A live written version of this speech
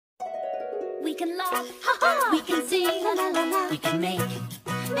we can laugh, ha ha. We can sing, la la la la. We can make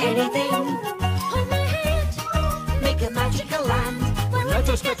anything. Hold my hand, make a magical land. When let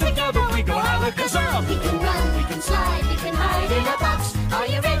us get together, we go alakazam. We can run, we can slide, we can hide in a box. Are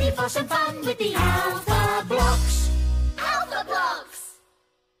you ready for some fun with the Alpha Blocks? Alpha Blocks!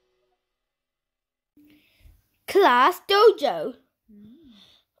 ClassDojo.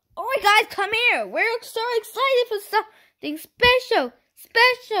 Alright guys, come here. We're so excited for something special.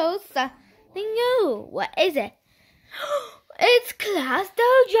 Something new. What is it? It's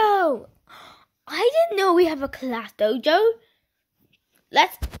ClassDojo. I didn't know we have a ClassDojo.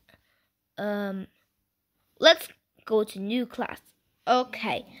 Let's go to new class.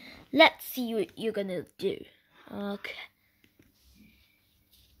 Okay. Let's see what you're gonna do. Okay.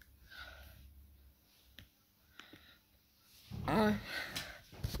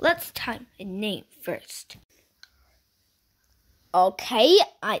 Let's type a name first. Okay,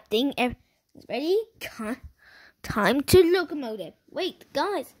 I think everything's ready. Time to locomotive. Wait,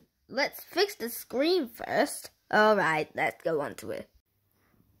 guys, let's fix the screen first. Alright, let's go on to it.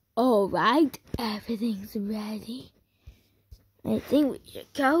 Alright, everything's ready. I think we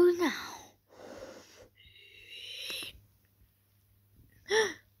should go now.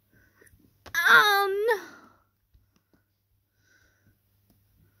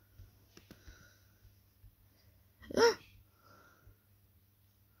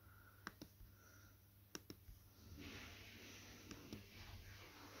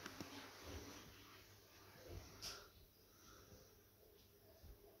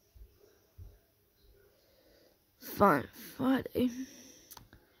 No. Funny.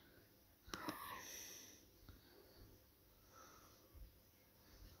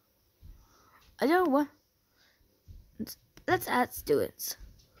 I don't want. Let's add students.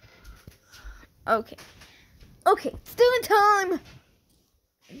 Okay, student time.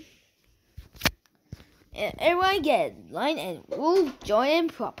 Everyone get in line and we'll join in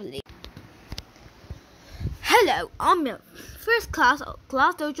properly. Hello, I'm your first class of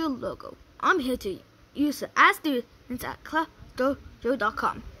ClassDojo logo. I'm here to use it as students at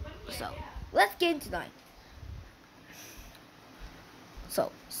ClassDojo.com. So let's get into line.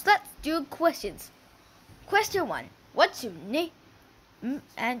 So let's do questions. Question 1. What's your name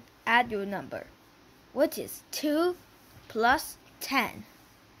and add your number? What is 2 plus 10?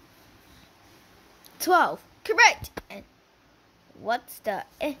 12. Correct. And what's the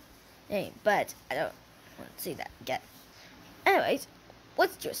name? But I don't want to see that again. Anyways,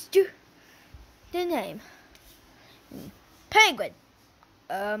 what's your student name? Penguin.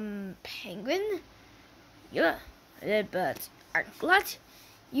 Penguin? Yeah, but I'm glad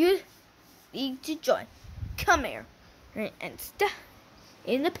you need to join. Come here and stand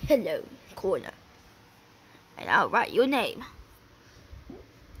in the pillow corner, and I'll write your name.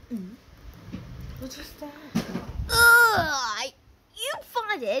 What is that? You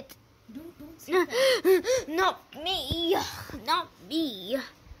find it. Don't say that. Not me. Not me.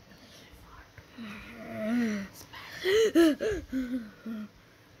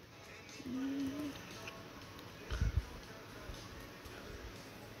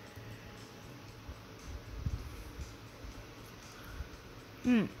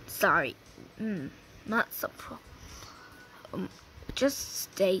 Sorry. Not so problem. Just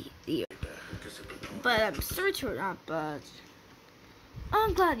stay there. But I'm sorry to not, but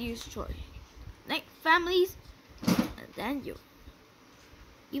I'm glad you enjoyed. Like families, and then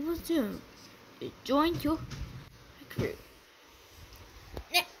you will soon join your crew.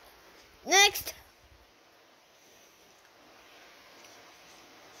 Next.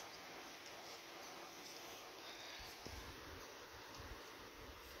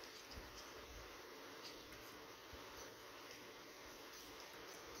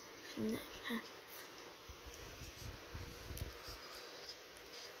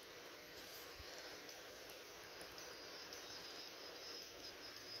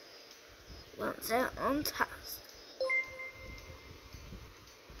 Once on task.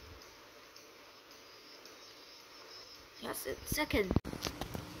 Yes, it's second.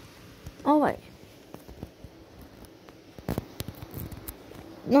 Alright.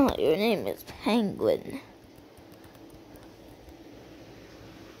 No, your name is Penguin.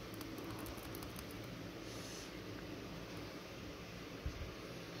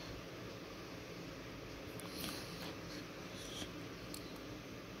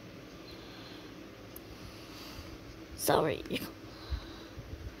 Sorry.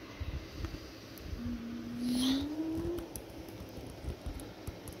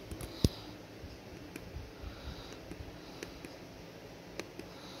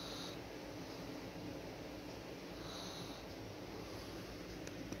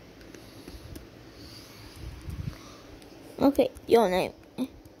 Okay, your name.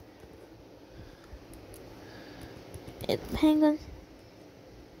 It's Penguin.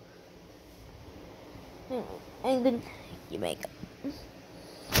 Penguin, you make up.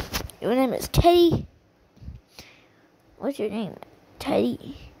 Your name is Teddy. What's your name?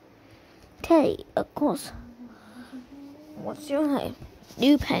 Teddy. Teddy, of course. What's your name?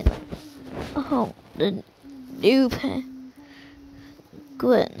 New Penguin. Oh, the new Penguin.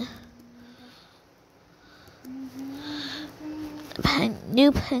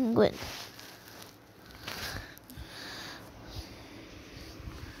 New Penguin.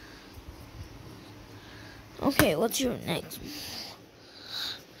 Okay, what's your next?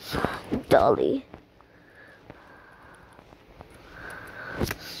 Dolly.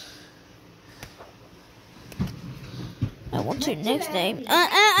 And what's your next name?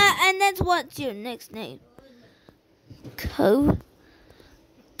 And that's what's your next name?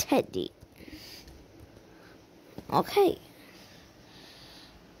 Teddy. Okay.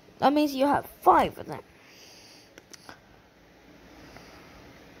 That means you have 5 of them.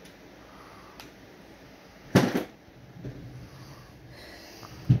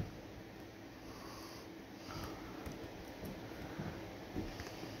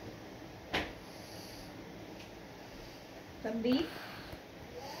 Tambi,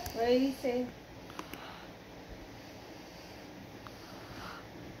 what did he say?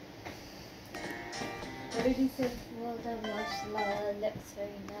 What did he say? Well done, much looks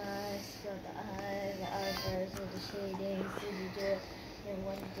very nice. Got the eyebrows with the shadings. Did you do it? And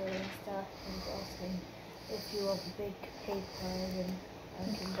wondering stuff and asking if you want big paper and I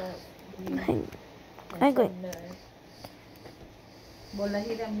can get you. I'm going. No. बोला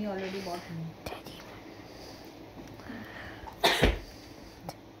ही rummy already bought me.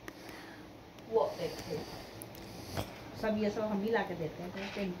 वो देखते सब ये सब हम ही ला के देते हैं तो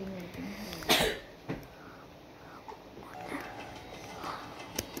painting venting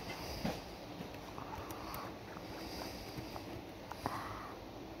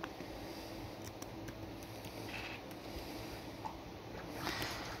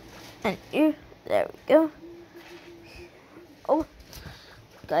And you, there we go. Oh,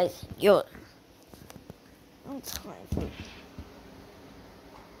 guys, you're on time.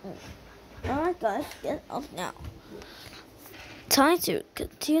 Alright, guys, get off now. Time to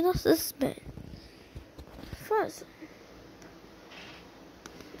continue the spin. First,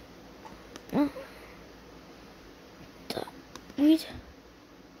 read.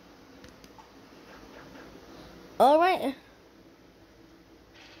 Alright.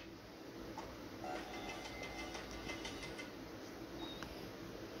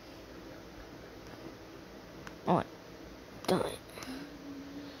 On time.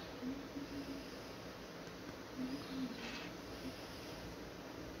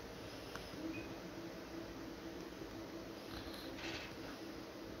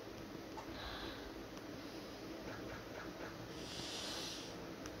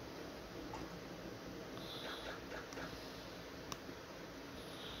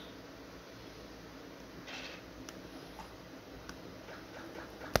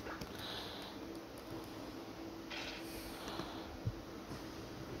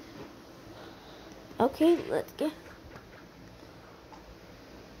 Okay, let's go.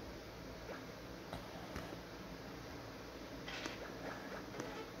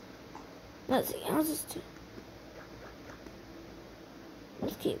 Let's see, how's this do?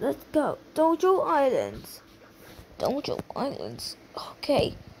 Okay, let's go. Dojo Islands. Dojo Islands.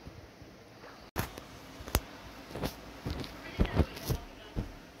 Okay.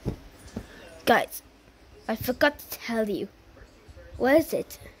 Guys, I forgot to tell you. What is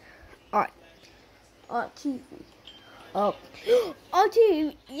it? Art. Art TV. Oh. Art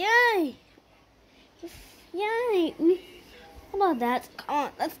TV. Yay! Yay! How about that? Come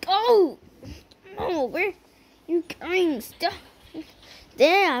on, let's go! No, where you going? Stop.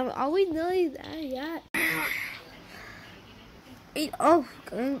 Damn, are we nearly there yet? Oh,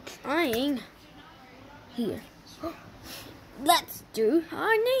 I'm trying. Here. Let's do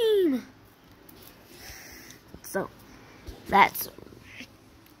our name. So, that's...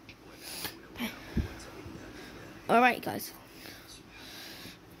 Alright, guys.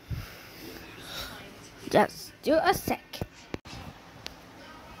 Just do a sec.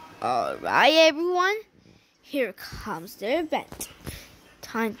 Alright, everyone. Here comes the event.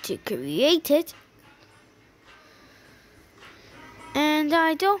 Time to create it. And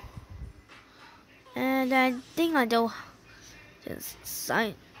I think I don't just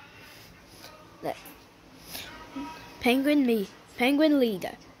sign that. Penguin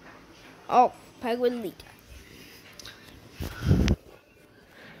leader. Oh, penguin leader.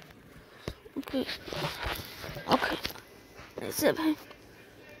 Okay. Okay. It's a pain.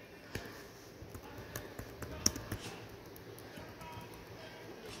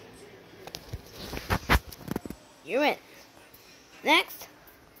 You're in. Next,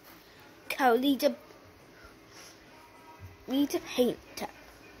 Cody the painter.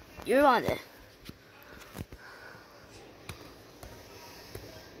 You're on it.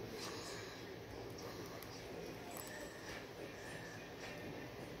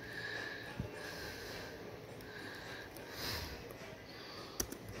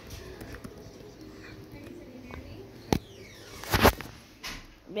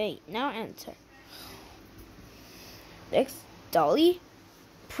 Wait, now enter. Next, Dolly,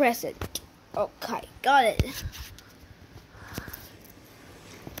 present. Okay, got it.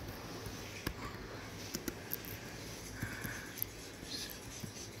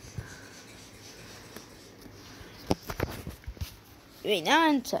 Wait, now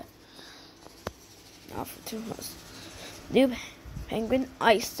enter. Now for 2 months. New penguin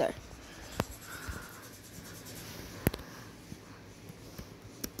oyster.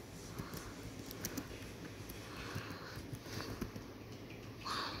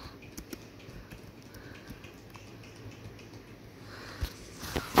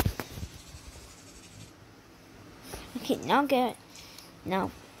 Okay, now get it. Now,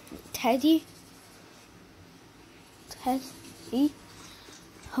 Teddy,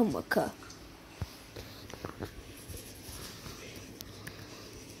 homework.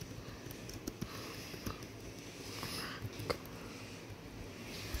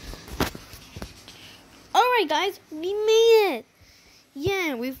 Alright guys, we made it!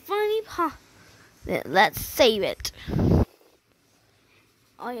 Yeah, we finally it. Let's save it.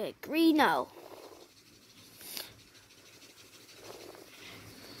 I agree now.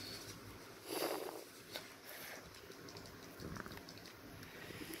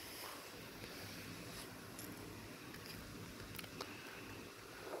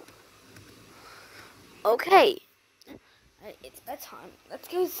 Okay, it's bedtime. Let's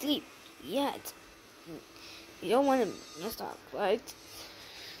go sleep. Yeah, you don't want to miss that, right?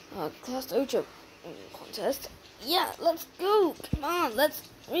 ClassDojo contest. Yeah, let's go. Come on, let's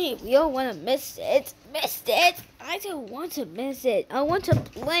read. We don't want to miss it. Missed it? I don't want to miss it. I want to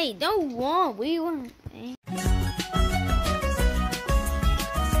play. No one. We want to play.